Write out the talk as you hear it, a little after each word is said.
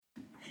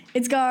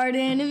It's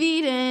Garden of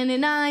Eden,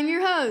 and I'm your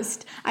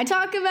host. I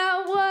talk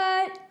about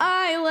what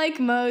I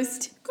like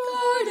most.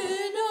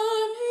 Garden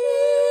of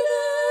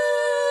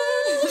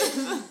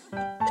Eden.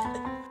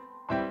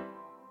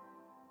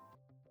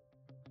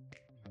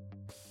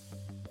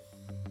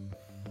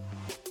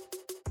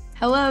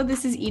 Hello,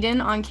 this is Eden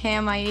on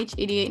KMIH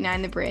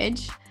 88.9 The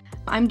Bridge.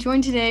 I'm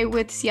joined today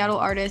with Seattle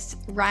artist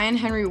Ryan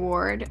Henry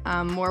Ward,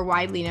 more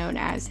widely known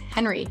as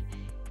Henry.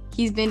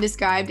 He's been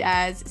described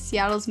as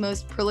Seattle's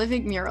most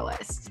prolific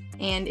muralist.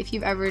 And if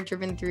you've ever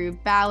driven through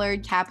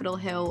Ballard, Capitol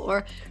Hill,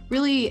 or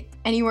really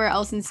anywhere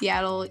else in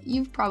Seattle,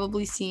 you've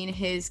probably seen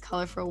his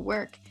colorful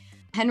work.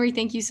 Henry,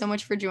 thank you so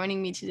much for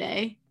joining me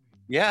today.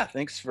 Yeah,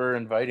 thanks for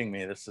inviting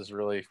me. This is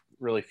really,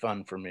 really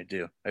fun for me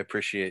too. I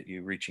appreciate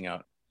you reaching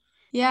out.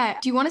 Yeah.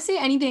 Do you want to say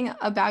anything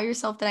about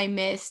yourself that I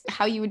missed?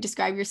 How you would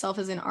describe yourself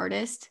as an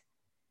artist?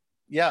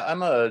 Yeah,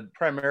 I'm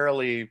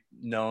primarily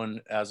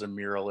known as a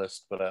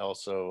muralist, but I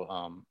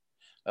also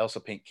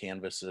paint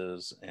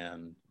canvases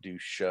and do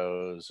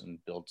shows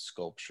and build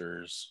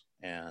sculptures,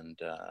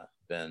 and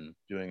been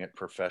doing it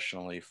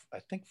professionally, I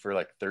think, for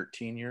like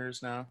 13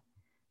 years now.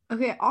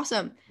 Okay,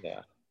 awesome.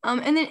 Yeah.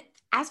 And then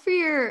as for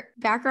your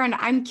background,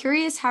 I'm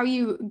curious how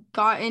you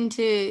got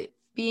into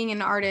being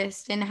an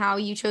artist and how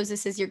you chose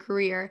this as your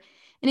career.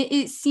 And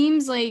it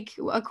seems like,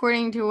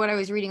 according to what I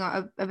was reading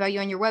about you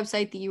on your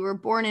website, that you were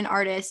born an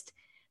artist.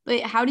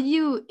 But how did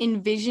you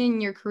envision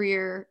your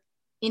career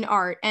in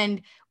art?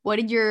 And what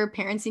did your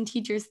parents and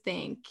teachers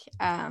think?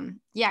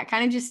 Kind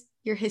of just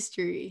your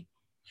history.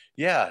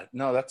 Yeah,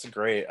 no, that's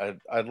great.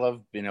 I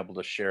love being able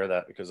to share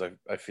that because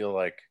I feel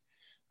like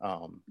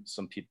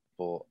some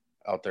people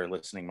out there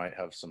listening might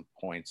have some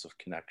points of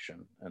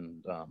connection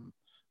and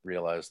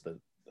realize that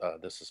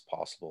this is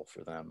possible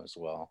for them as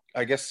well.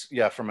 I guess,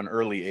 yeah, from an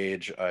early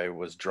age, I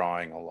was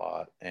drawing a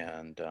lot.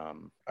 And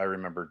I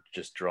remember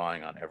just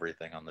drawing on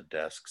everything on the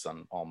desks,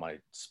 on all my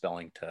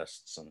spelling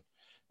tests, and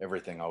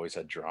everything always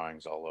had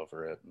drawings all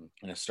over it.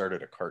 And I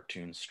started a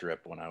cartoon strip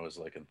when I was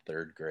like in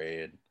third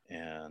grade.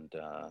 And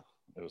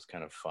it was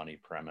kind of funny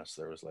premise.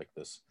 There was like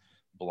this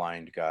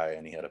blind guy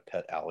and he had a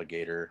pet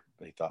alligator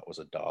that he thought was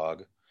a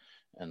dog.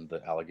 And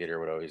the alligator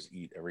would always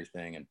eat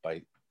everything and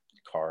bite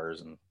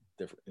cars and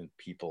different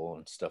people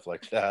and stuff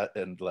like that.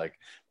 And like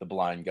the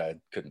blind guy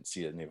couldn't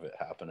see any of it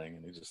happening,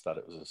 and he just thought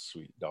it was a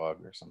sweet dog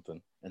or something.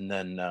 And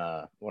then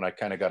when I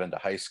kind of got into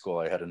high school,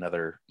 I had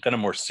another kind of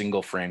more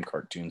single frame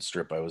cartoon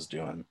strip I was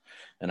doing,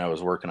 and I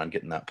was working on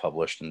getting that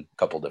published in a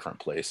couple different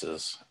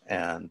places.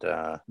 And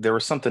there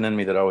was something in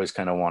me that always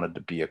kind of wanted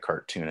to be a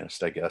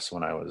cartoonist, I guess,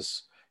 when I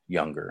was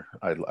younger.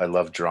 I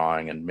loved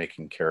drawing and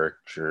making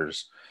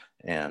characters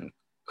and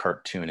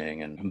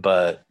cartooning,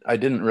 but I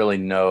didn't really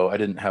know. I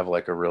didn't have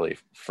like a really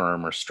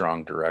firm or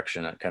strong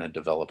direction. It kind of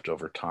developed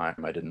over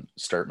time. I didn't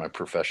start my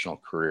professional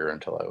career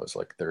until I was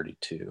like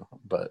 32,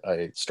 but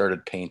I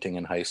started painting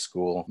in high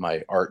school.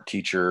 My art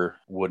teacher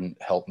wouldn't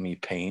help me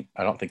paint.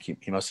 I don't think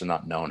he must have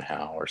not known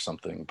how or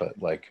something,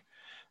 but like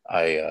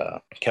I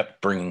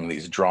kept bringing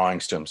these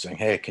drawings to him saying,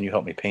 hey, can you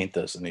help me paint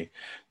this? And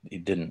he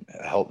didn't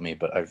help me,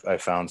 but I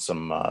found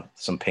some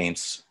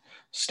paints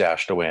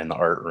stashed away in the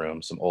art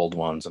room, some old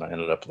ones, and I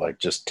ended up like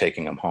just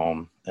taking them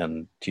home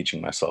and teaching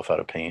myself how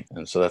to paint.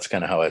 And so that's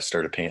kind of how I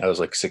started painting. I was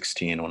like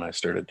 16 when I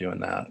started doing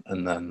that,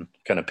 and then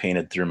kind of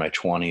painted through my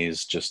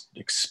 20s, just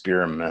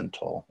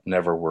experimental,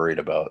 never worried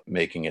about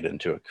making it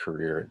into a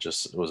career. It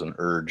was an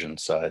urge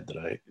inside that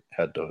I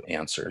had to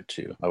answer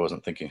to. I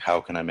wasn't thinking,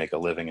 how can I make a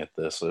living at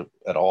this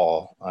at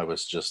all? I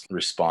was just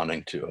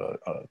responding to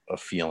a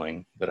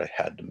feeling that I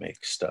had to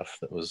make stuff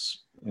that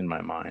was in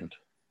my mind.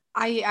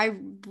 I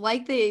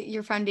like that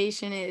your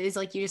foundation is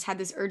like you just had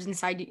this urge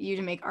inside you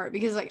to make art,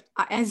 because like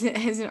as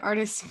an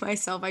artist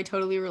myself, I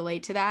totally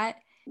relate to that.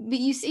 But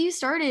you say you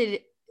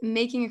started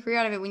making a career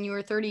out of it when you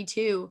were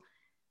 32.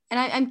 And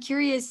I'm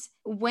curious,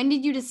 when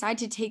did you decide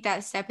to take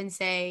that step and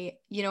say,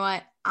 you know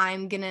what,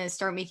 I'm going to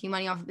start making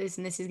money off of this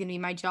and this is going to be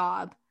my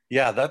job?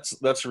 Yeah, that's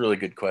a really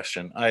good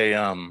question.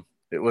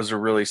 It was a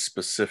really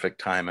specific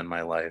time in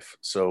my life.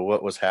 So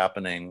what was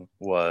happening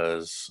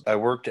was I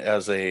worked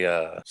as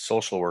a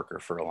social worker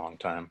for a long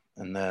time.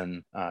 And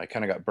then I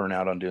kind of got burnt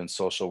out on doing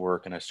social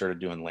work, and I started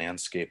doing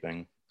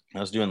landscaping. I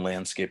was doing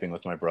landscaping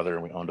with my brother,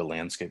 and we owned a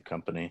landscape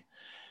company.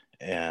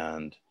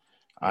 And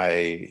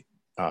I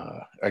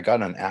got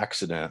in an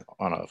accident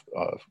on a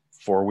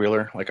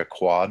four-wheeler, like a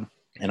quad,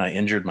 and I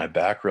injured my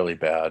back really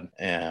bad.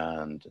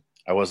 And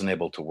I wasn't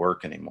able to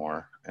work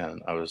anymore,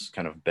 and I was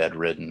kind of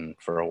bedridden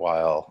for a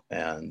while.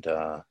 And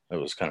it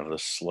was kind of a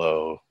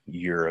slow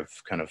year of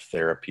kind of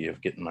therapy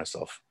of getting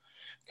myself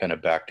kind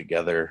of back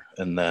together.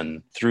 And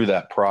then through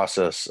that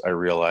process, I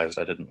realized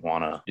I didn't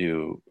want to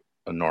do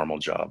a normal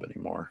job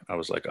anymore. I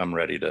was like, I'm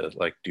ready to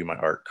like do my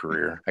art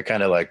career. I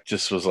kind of like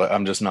just was like,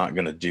 I'm just not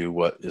going to do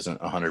what isn't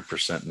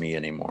 100% me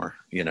anymore,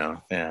 you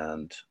know?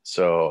 And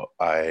so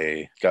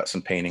I got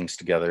some paintings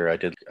together. I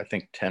did, I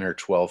think 10 or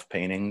 12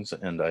 paintings,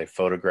 and I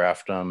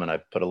photographed them, and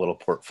I put a little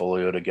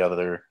portfolio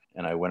together,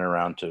 and I went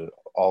around to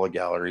all the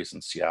galleries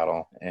in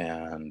Seattle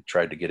and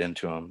tried to get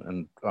into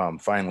them.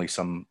 And finally,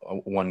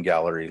 one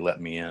gallery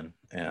let me in,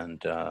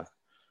 and I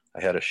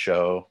had a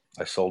show.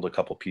 I sold a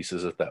couple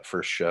pieces at that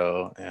first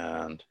show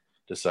and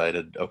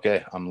decided,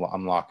 okay,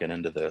 I'm locking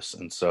into this.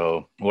 And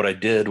so what I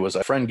did was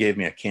a friend gave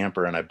me a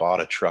camper, and I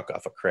bought a truck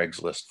off of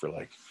Craigslist for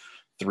like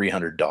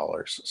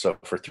 $300. So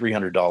for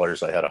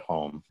 $300, I had a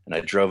home, and I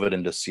drove it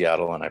into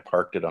Seattle, and I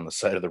parked it on the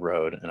side of the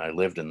road, and I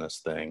lived in this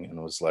thing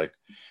and was like,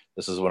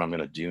 this is what I'm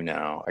going to do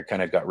now. I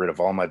kind of got rid of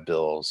all my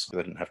bills. I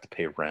didn't have to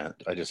pay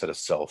rent. I just had a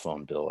cell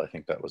phone bill. I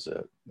think that was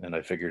it. And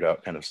I figured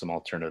out kind of some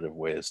alternative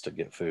ways to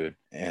get food.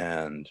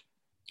 And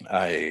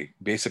I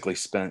basically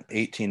spent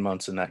 18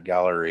 months in that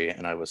gallery,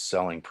 and I was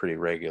selling pretty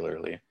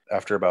regularly.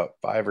 After about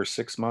 5 or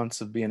 6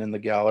 months of being in the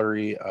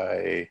gallery,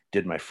 I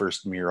did my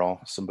first mural.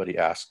 Somebody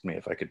asked me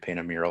if I could paint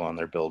a mural on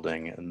their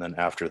building. And then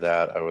after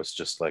that, I was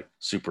just like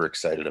super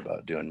excited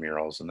about doing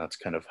murals. And that's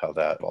kind of how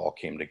that all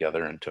came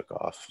together and took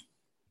off.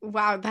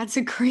 Wow, that's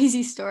a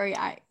crazy story.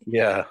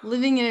 Yeah.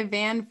 Living in a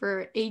van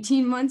for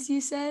 18 months,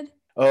 you said?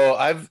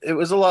 Oh, it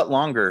was a lot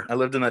longer. I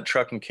lived in that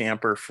truck and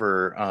camper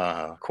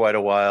for quite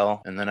a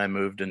while. And then I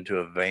moved into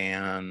a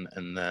van,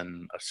 and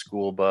then a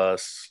school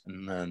bus.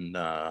 And then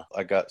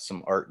I got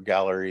some art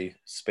gallery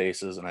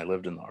spaces, and I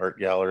lived in the art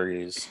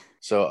galleries.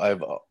 So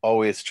I've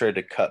always tried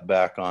to cut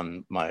back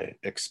on my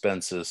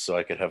expenses so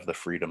I could have the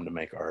freedom to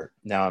make art.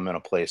 Now I'm in a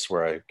place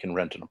where I can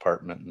rent an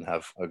apartment and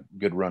have a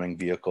good running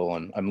vehicle,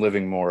 and I'm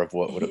living more of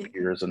what would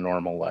appear as a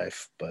normal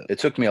life. But it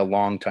took me a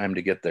long time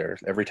to get there.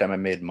 Every time I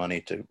made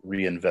money, to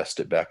reinvest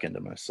it back into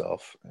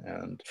myself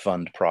and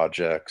fund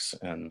projects,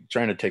 and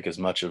trying to take as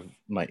much of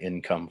my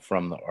income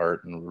from the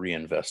art and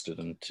reinvest it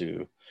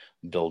into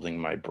building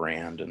my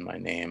brand and my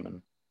name.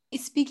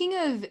 And speaking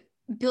of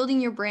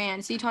building your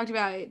brand, so you talked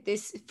about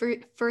this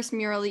first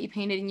mural that you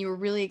painted, and you were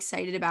really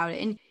excited about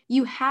it, and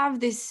you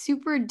have this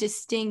super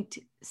distinct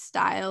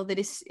style that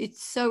it's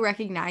so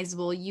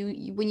recognizable.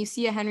 You when you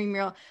see a Henry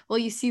mural, well,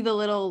 you see the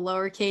little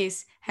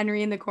lowercase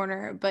Henry in the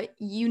corner, but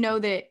you know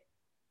that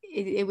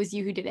it was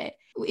you who did it.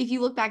 If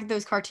you look back at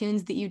those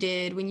cartoons that you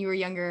did when you were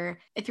younger,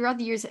 throughout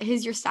the years,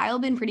 has your style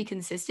been pretty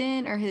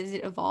consistent, or has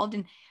it evolved?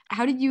 And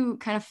how did you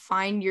kind of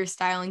find your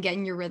style and get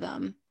in your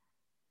rhythm?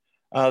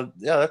 Yeah,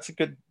 that's a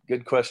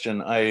good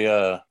question.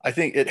 I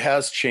think it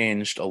has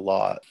changed a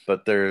lot,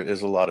 but there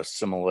is a lot of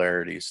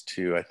similarities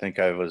too. I think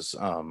I was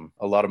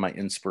a lot of my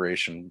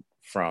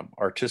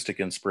artistic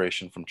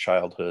inspiration from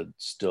childhood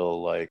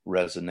still like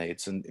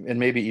resonates, and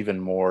maybe even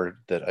more,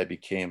 that I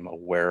became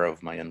aware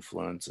of my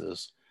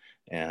influences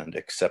and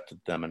accepted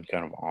them and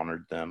kind of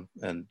honored them.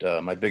 And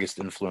my biggest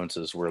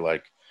influences were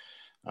like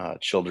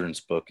children's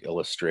book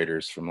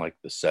illustrators from like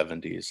the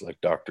 70s, like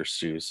Dr.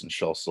 Seuss and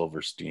Shel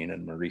Silverstein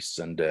and Maurice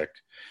Sendak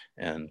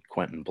and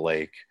Quentin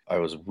Blake. I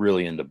was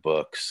really into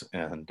books,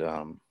 and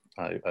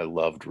I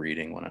loved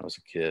reading when I was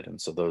a kid.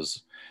 And so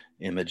those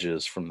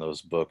images from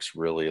those books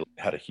really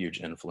had a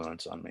huge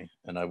influence on me.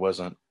 And I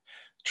wasn't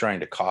trying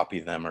to copy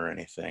them or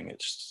anything.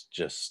 It's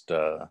just,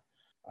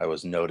 I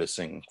was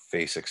noticing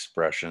face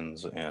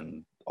expressions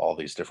and all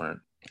these different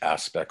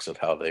aspects of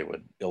how they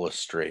would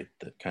illustrate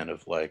that, kind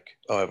of like,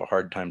 oh, I have a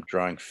hard time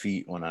drawing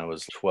feet when I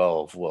was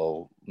 12.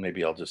 Well,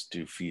 maybe I'll just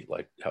do feet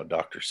like how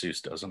Dr.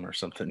 Seuss does them or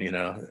something,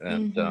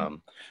 And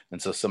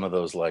and so some of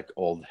those like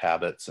old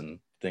habits and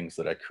things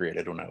that I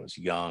created when I was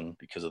young,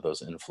 because of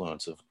those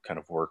influence, have kind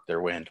of worked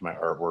their way into my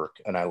artwork.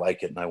 And I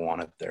like it, and I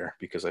want it there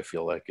because I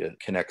feel like it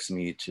connects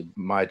me to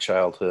my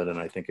childhood. And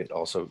I think it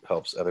also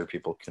helps other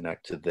people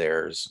connect to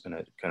theirs, and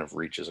it kind of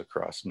reaches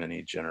across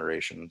many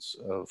generations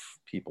of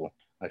people.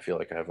 I feel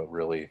like I have a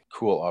really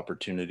cool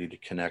opportunity to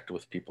connect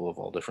with people of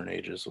all different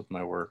ages with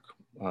my work.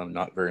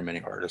 Not very many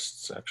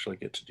artists actually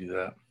get to do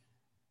that.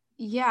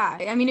 Yeah,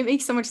 I mean, it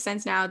makes so much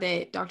sense now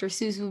that Dr.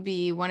 Seuss would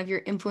be one of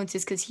your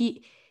influences, because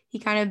he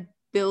kind of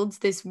builds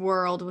this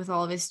world with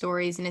all of his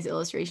stories and his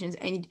illustrations,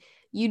 and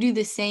you do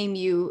the same.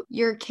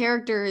 Your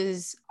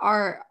characters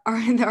are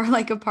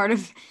like a part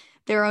of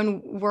their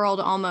own world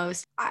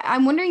almost.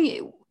 I'm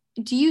wondering,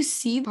 do you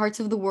see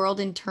parts of the world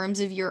in terms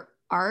of your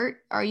art?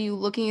 Are you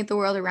looking at the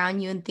world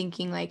around you and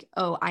thinking like,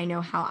 oh, I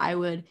know how I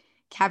would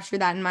capture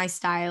that in my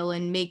style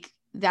and make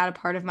that a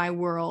part of my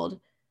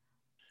world?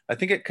 I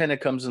think it kind of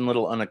comes in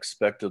little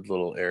unexpected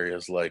little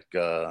areas. Like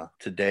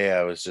today,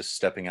 I was just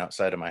stepping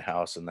outside of my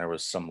house, and there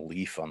was some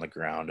leaf on the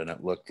ground, and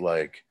it looked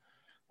like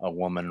a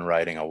woman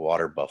riding a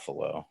water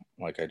buffalo.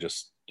 Like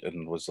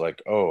and was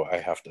like, oh, I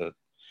have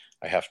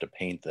to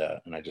paint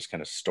that. And I just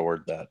kind of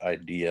stored that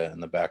idea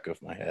in the back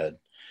of my head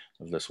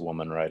of this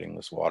woman riding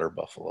this water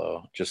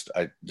buffalo. Just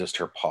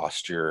her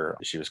posture.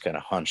 She was kind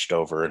of hunched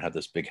over and had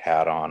this big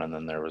hat on, and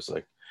then there was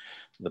like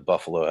the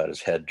buffalo had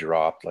his head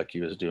dropped like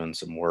he was doing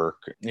some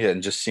work. Yeah,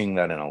 and just seeing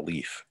that in a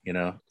leaf,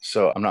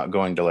 So I'm not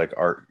going to like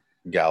art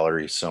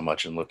galleries so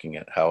much and looking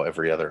at how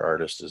every other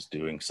artist is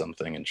doing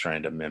something and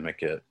trying to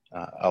mimic it.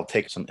 I'll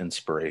take some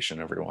inspiration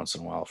every once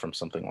in a while from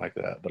something like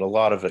that, but a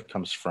lot of it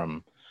comes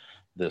from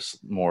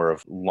this more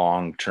of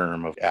long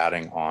term of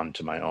adding on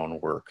to my own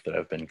work that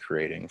I've been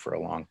creating for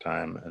a long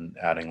time and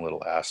adding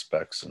little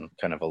aspects and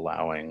kind of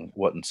allowing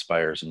what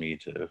inspires me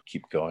to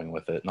keep going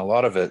with it. And a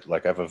lot of it,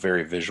 like I have a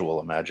very visual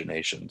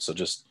imagination. So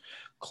just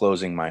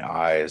closing my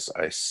eyes,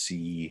 I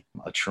see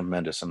a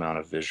tremendous amount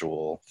of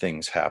visual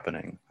things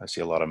happening. I see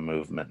a lot of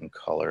movement and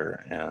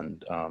color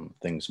and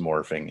things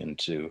morphing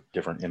into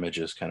different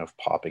images kind of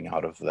popping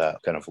out of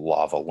that kind of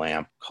lava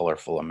lamp,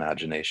 colorful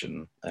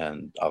imagination.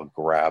 And I'll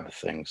grab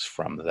things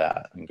from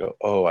that and go,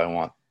 oh, I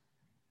want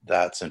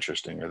that's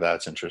interesting or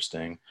that's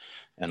interesting.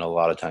 And a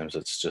lot of times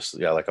it's just,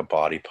 yeah, like a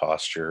body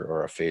posture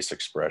or a face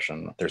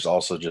expression. There's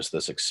also just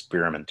this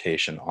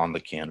experimentation on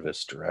the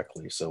canvas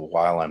directly. So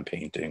while I'm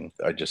painting,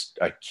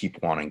 I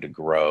keep wanting to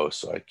grow.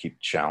 So I keep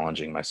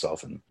challenging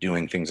myself and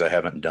doing things I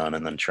haven't done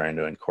and then trying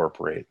to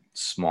incorporate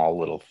small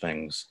little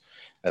things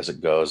as it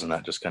goes. And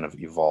that just kind of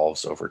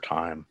evolves over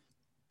time.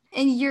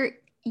 And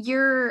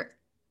your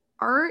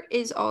art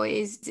is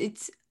always,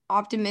 it's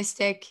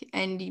optimistic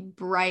and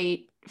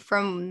bright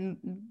from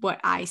what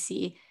I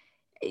see.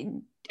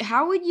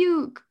 How would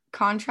you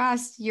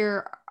contrast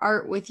your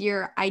art with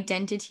your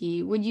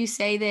identity? Would you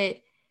say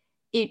that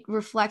it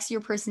reflects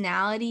your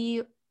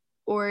personality,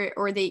 or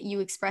that you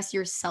express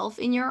yourself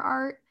in your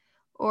art?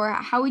 Or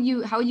how would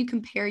you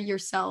compare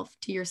yourself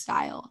to your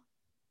style?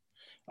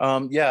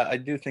 Yeah, I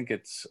do think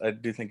it's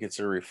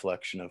a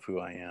reflection of who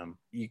I am.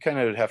 You kind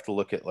of have to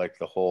look at like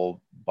the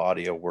whole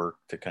body of work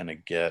to kind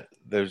of get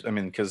there's, I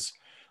mean, because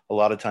a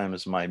lot of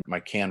times my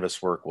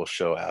canvas work will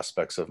show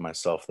aspects of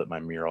myself that my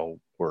mural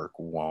work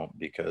won't,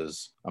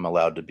 because I'm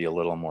allowed to be a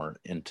little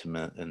more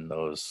intimate in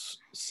those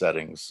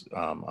settings.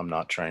 I'm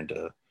not trying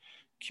to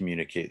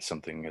communicate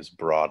something as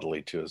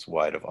broadly to as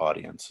wide of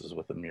audience as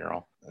with a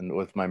mural. And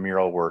with my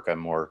mural work, I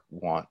more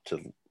want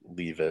to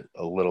leave it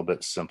a little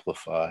bit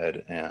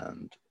simplified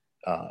and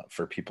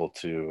for people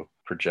to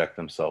project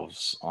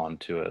themselves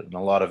onto it. And a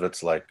lot of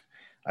it's like,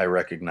 I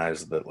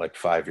recognize that like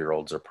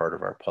 5-year-olds are part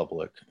of our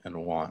public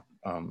and want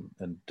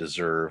and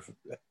deserve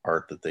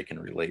art that they can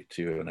relate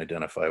to and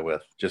identify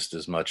with just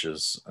as much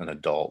as an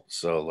adult.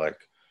 So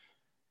like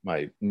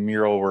my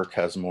mural work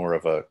has more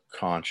of a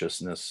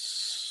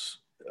consciousness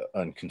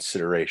and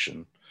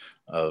consideration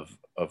of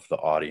the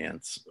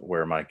audience,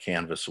 where my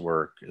canvas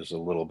work is a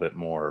little bit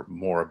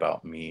more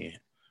about me.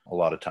 A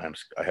lot of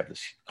times I have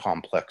this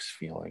complex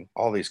feeling,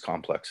 all these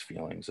complex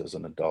feelings as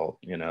an adult,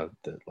 you know,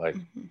 that like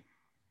Mhm.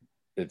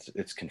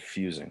 it's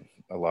confusing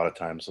a lot of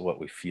times what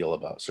we feel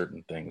about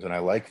certain things. And I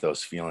like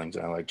those feelings.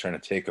 And I like trying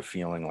to take a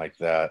feeling like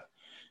that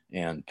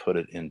and put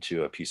it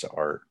into a piece of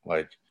art.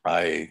 Like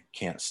I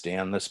can't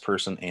stand this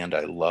person and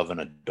I love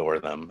and adore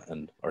them,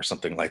 and or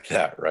something like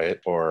that, right?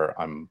 Or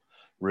I'm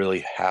really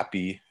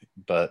happy,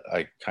 but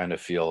I kind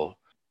of feel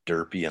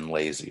derpy and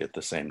lazy at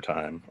the same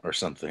time, or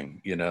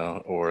something, you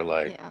know, or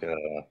like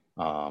Yeah.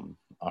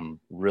 I'm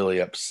really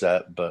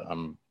upset, but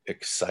I'm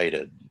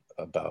excited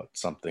about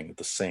something at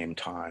the same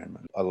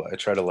time. I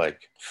try to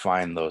like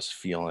find those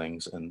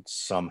feelings and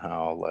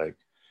somehow like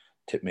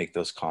to make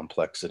those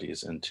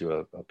complexities into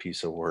a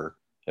piece of work.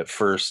 At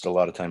first, a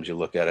lot of times you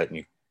look at it and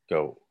you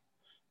go,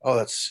 oh,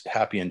 that's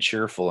happy and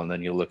cheerful. And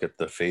then you look at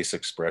the face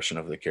expression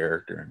of the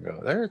character and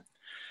go,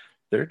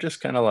 they're just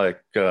kind of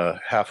like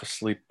half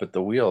asleep at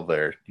the wheel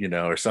there, you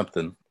know, or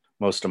something.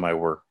 Most of my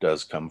work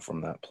does come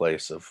from that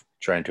place of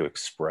trying to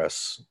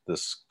express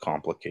this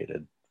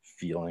complicated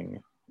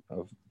feeling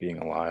of being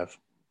alive.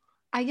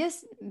 I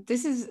guess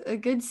this is a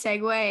good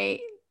segue,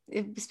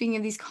 speaking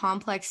of these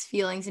complex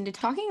feelings, into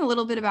talking a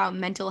little bit about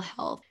mental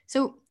health.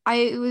 So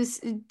I was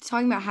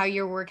talking about how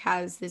your work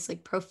has this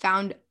like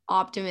profound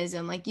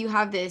optimism. Like you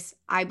have this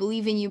 "I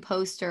believe in you"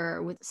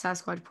 poster with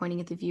Sasquatch pointing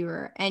at the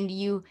viewer, and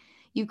you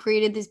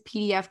created this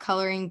PDF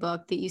coloring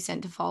book that you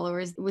sent to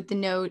followers with the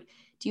note,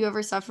 "Do you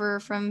ever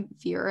suffer from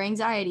fear or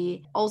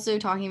anxiety?" Also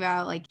talking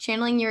about like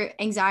channeling your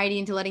anxiety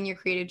into letting your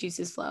creative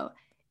juices flow.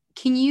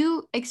 Can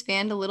you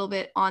expand a little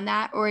bit on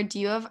that, or do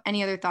you have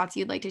any other thoughts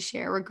you'd like to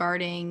share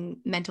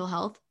regarding mental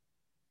health?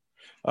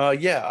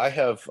 Yeah, I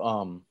have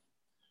uh,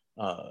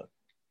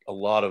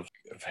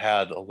 I've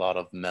had a lot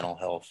of mental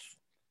health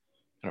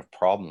kind of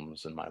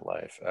problems in my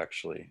life,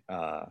 actually.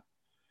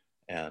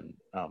 And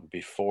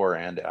before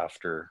and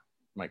after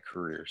my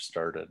career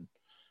started,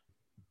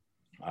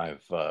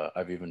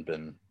 I've even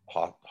been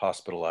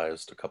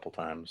hospitalized a couple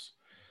times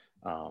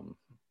um,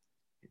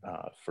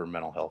 for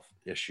mental health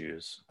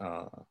issues,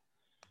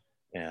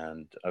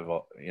 and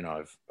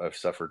I've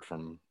suffered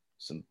from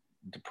some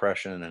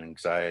depression and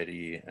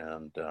anxiety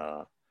and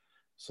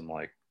some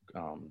like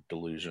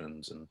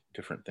delusions and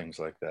different things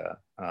like that.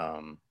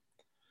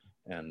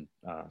 And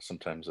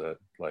sometimes that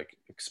like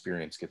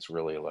experience gets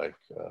really like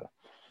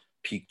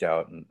peaked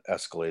out and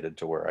escalated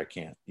to where I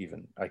can't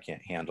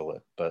handle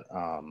it. But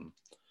uh,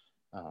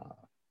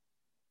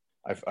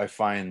 I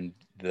find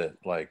that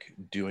like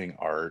doing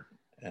art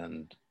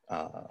and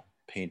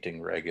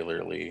painting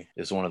regularly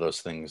is one of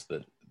those things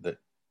that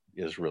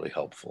is really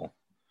helpful.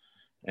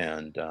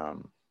 And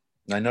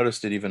I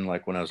noticed it even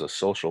like when I was a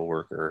social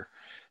worker.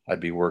 I'd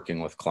be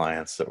working with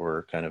clients that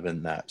were kind of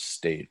in that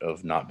state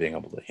of not being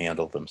able to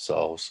handle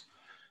themselves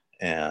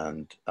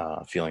and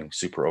feeling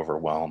super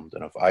overwhelmed.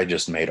 And if I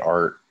just made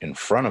art in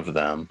front of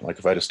them, like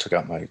if I just took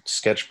out my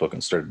sketchbook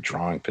and started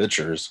drawing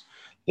pictures,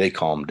 they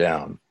calmed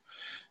down,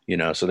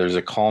 so there's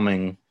a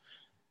calming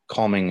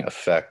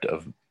effect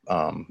of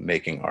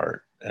making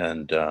art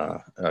and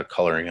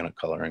coloring in a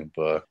coloring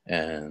book.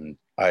 And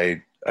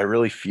I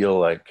really feel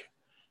like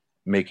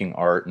making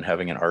art and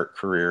having an art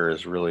career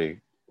is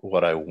really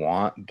what I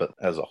want. But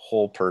as a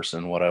whole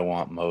person, what I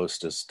want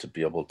most is to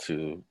be able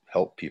to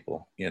help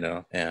people,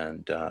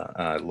 and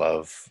I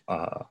love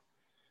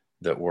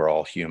that we're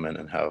all human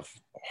and have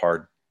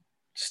hard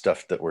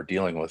stuff that we're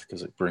dealing with,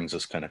 because it brings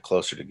us kind of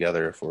closer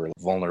together. If we're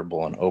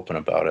vulnerable and open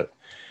about it,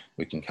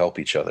 we can help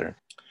each other.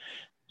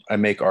 I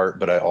make art,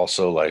 but I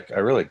also I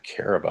really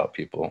care about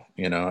people.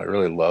 I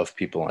really love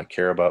people. I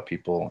care about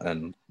people,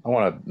 and I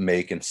want to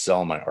make and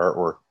sell my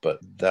artwork, but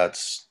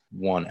that's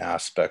one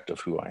aspect of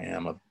who I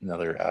am.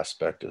 Another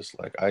aspect is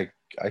I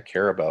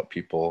care about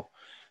people.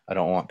 I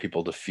don't want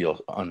people to feel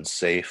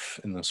unsafe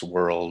in this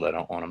world. I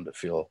don't want them to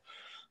feel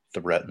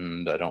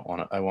threatened.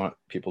 I want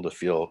people to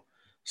feel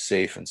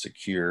safe and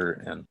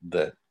secure, and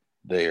that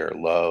they are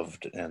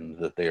loved, and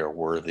that they are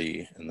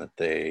worthy, and that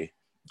they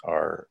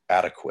are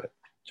adequate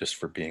just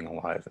for being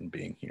alive and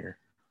being here.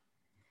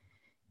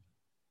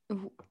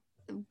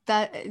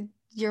 That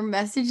your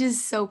message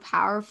is so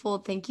powerful.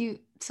 Thank you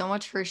so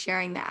much for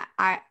sharing that.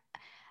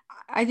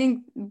 I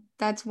think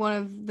that's one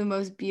of the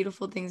most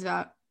beautiful things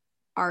about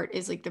art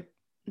is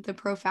the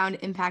profound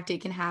impact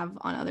it can have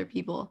on other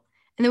people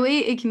and the way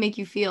it can make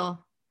you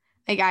feel.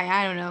 I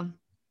don't know.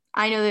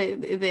 I know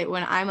that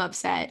when I'm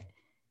upset,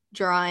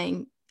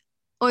 drawing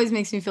always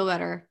makes me feel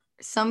better.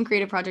 Some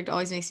creative project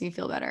always makes me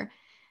feel better.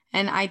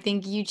 And I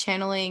think you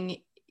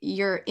channeling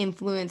your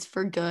influence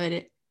for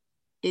good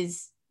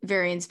is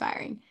very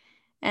inspiring.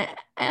 And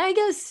I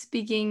guess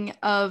speaking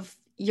of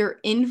your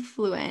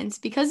influence,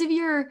 because of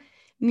your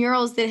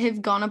murals that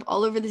have gone up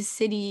all over the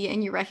city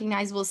and your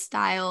recognizable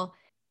style,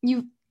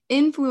 you've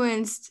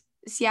influenced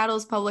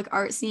Seattle's public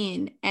art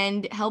scene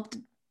and helped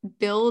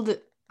build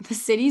the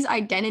city's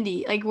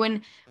identity. Like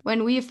when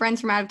we have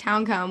friends from out of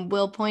town come,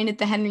 we'll point at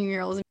the Henry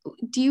murals.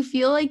 Do you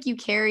feel like you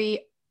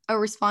carry a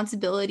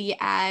responsibility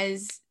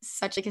as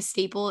such a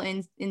staple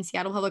in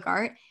Seattle public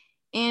art?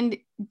 And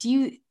do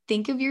you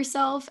think of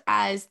yourself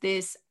as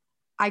this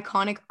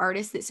iconic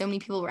artist that so many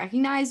people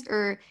recognize,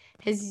 or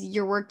has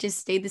your work just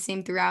stayed the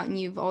same throughout and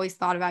you've always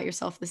thought about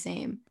yourself the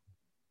same?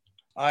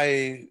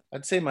 I'd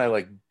say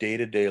my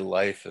day-to-day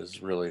life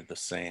is really the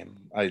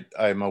same.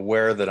 I'm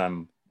aware that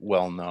I'm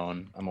well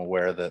known. I'm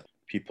aware that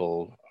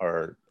people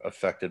are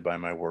affected by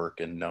my work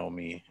and know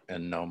me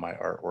and know my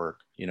artwork.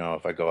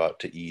 If I go out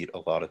to eat,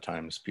 a lot of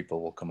times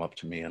people will come up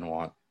to me and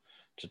want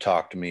to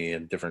talk to me,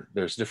 and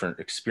there's different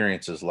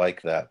experiences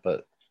like that.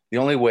 But the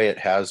only way it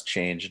has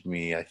changed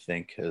me, I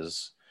think,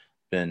 has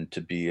been to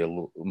be a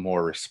little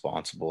more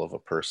responsible of a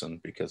person,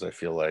 because I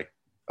feel like,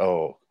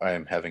 oh, I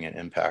am having an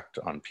impact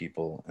on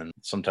people. And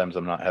sometimes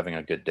I'm not having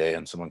a good day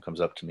and someone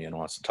comes up to me and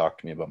wants to talk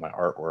to me about my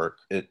artwork.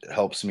 It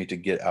helps me to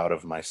get out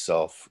of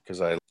myself,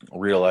 because I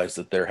realize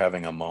that they're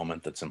having a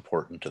moment that's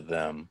important to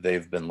them.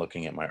 They've been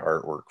looking at my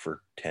artwork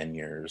for 10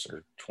 years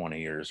or 20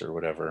 years or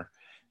whatever,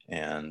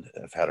 and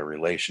have had a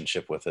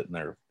relationship with it.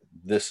 And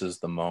this is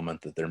the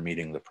moment that they're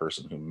meeting the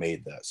person who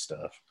made that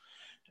stuff.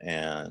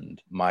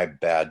 And my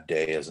bad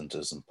day isn't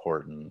as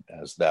important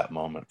as that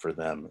moment for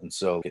them. And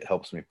so it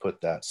helps me put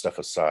that stuff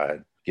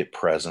aside, get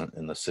present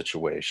in the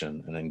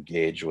situation, and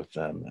engage with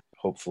them.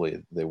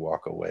 Hopefully they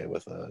walk away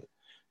with a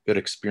good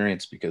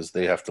experience, because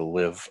they have to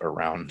live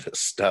around this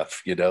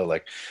stuff,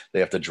 they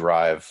have to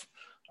drive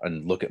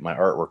and look at my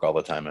artwork all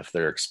the time. If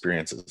their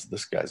experience is,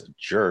 this guy's a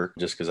jerk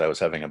just because I was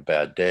having a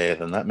bad day,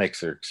 then that makes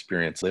their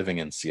experience living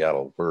in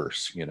Seattle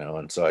worse,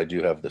 And so I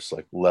do have this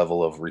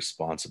level of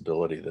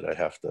responsibility that I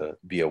have to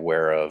be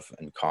aware of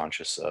and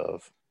conscious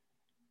of.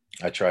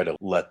 I try to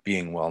let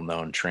being well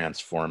known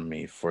transform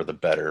me for the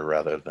better,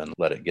 rather than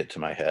let it get to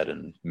my head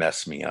and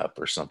mess me up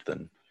or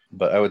something.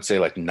 But I would say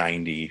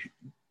 90%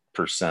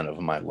 of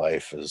my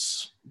life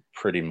is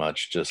pretty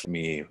much just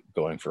me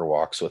going for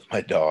walks with my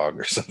dog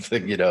or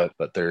something,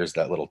 but there's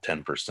that little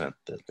 10%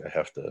 that I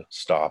have to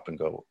stop and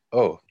go,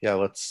 oh yeah,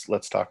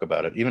 let's talk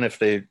about it. Even if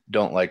they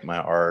don't like my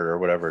art or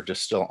whatever,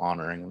 just still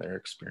honoring their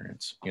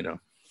experience.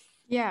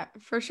 Yeah,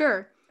 for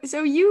sure.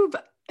 So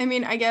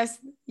I guess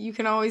you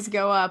can always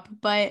go up,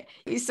 but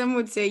some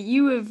would say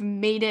you have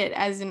made it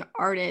as an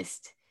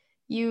artist.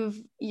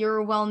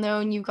 You're well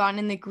known, you've gotten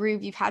in the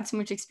groove, you've had so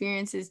much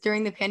experiences.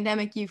 During the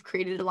pandemic, you've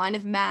created a line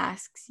of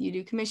masks, you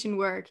do commission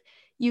work,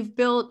 you've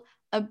built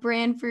a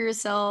brand for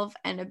yourself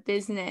and a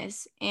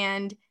business.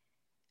 And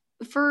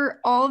for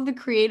all of the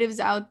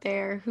creatives out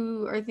there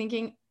who are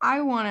thinking,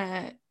 I want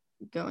to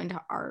go into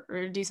art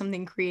or do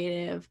something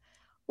creative,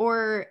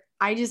 or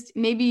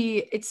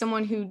maybe it's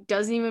someone who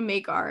doesn't even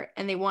make art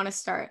and they want to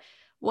start,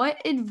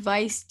 what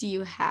advice do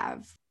you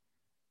have?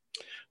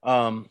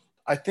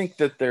 I think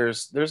that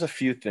there's a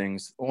few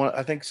things. One,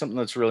 I think something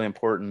that's really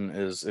important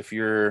is if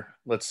you're,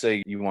 let's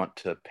say you want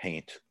to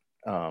paint,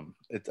 I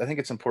think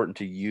it's important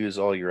to use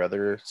all your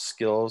other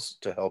skills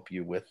to help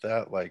you with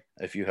that. Like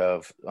if you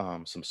have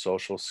some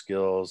social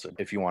skills,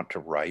 if you want to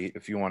write,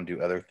 if you want to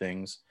do other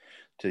things,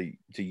 to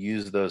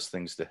use those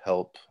things to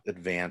help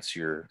advance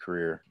your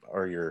career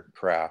or your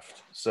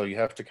craft. So you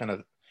have to kind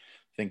of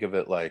think of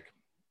it like,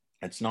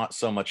 it's not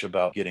so much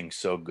about getting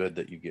so good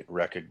that you get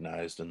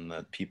recognized and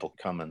that people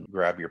come and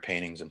grab your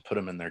paintings and put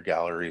them in their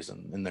galleries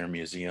and in their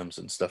museums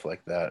and stuff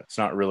like that. It's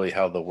not really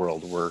how the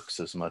world works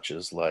as much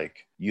as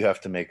like you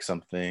have to make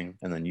something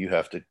and then you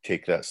have to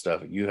take that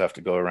stuff. You have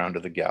to go around to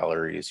the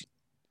galleries.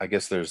 I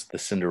guess there's the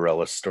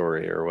Cinderella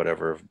story or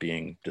whatever of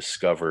being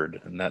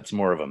discovered, and that's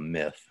more of a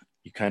myth.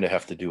 You kind of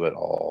have to do it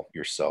all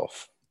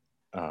yourself,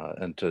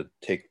 and to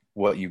take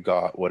what you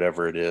got,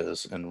 whatever it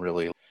is, and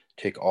really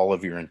take all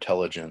of your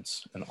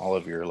intelligence and all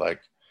of your like,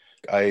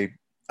 I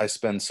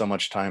spend so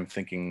much time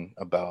thinking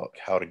about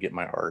how to get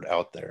my art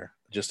out there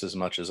just as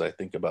much as I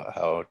think about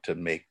how to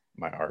make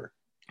my art.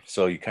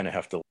 So you kind of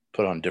have to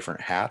put on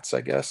different hats,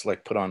 I guess,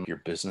 like put on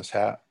your business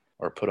hat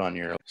or put on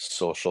your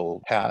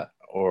social hat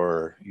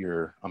or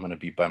your I'm going to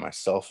be by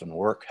myself and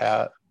work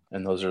hat.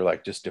 And those are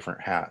like just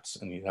different hats,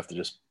 and you have to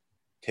just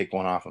take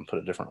one off and put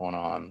a different one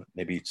on.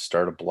 Maybe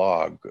start a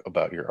blog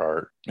about your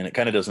art. And it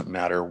kind of doesn't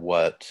matter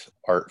what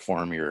art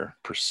form you're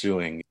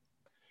pursuing,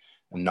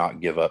 and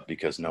not give up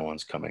because no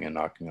one's coming and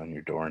knocking on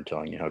your door and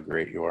telling you how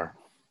great you are.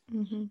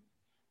 Mm-hmm.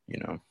 You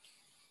know,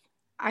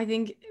 I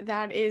think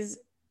that is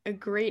a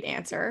great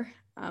answer.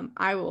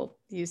 I will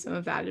use some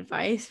of that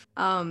advice.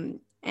 And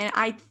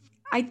I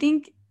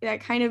think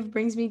that kind of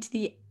brings me to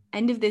the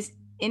end of this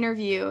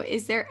interview.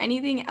 Is there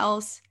anything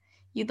else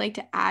you'd like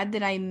to add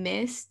that I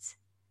missed?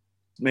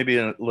 Maybe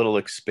a little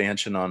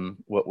expansion on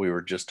what we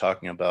were just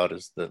talking about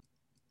is that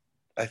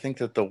I think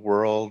that the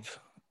world,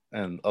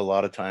 and a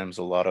lot of times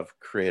a lot of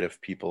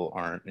creative people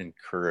aren't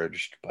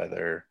encouraged by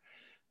their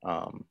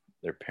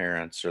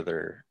parents or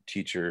their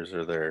teachers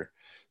or their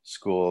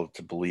school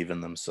to believe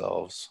in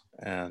themselves.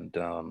 And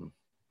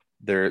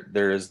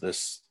there is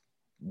this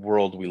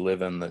world we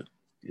live in that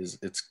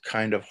it's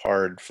kind of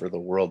hard for the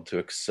world to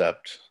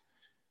accept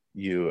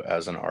you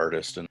as an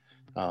artist. And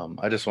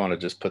I just want to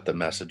just put the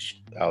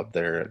message out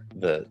there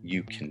that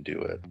you can do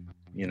it.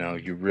 You know,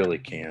 you really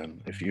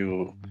can. If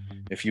you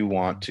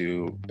want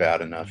to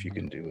bad enough, you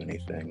can do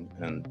anything,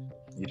 and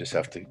you just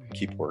have to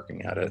keep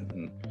working at it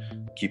and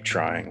keep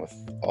trying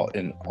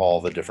in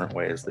all the different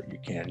ways that you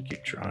can.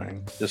 Keep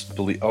trying. Just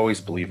always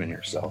believe in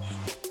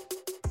yourself.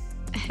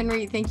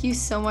 Henry, thank you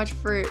so much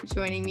for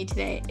joining me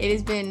today. It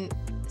has been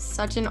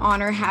such an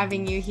honor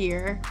having you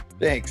here.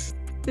 Thanks.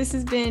 This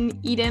has been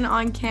Eden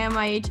on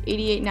KMIH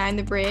 88.9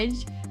 The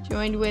Bridge,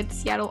 joined with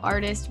Seattle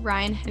artist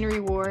Ryan Henry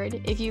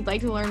Ward. If you'd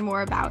like to learn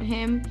more about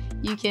him,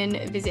 you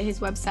can visit his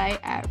website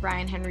at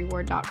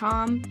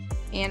ryanhenryward.com.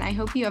 And I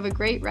hope you have a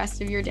great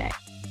rest of your day.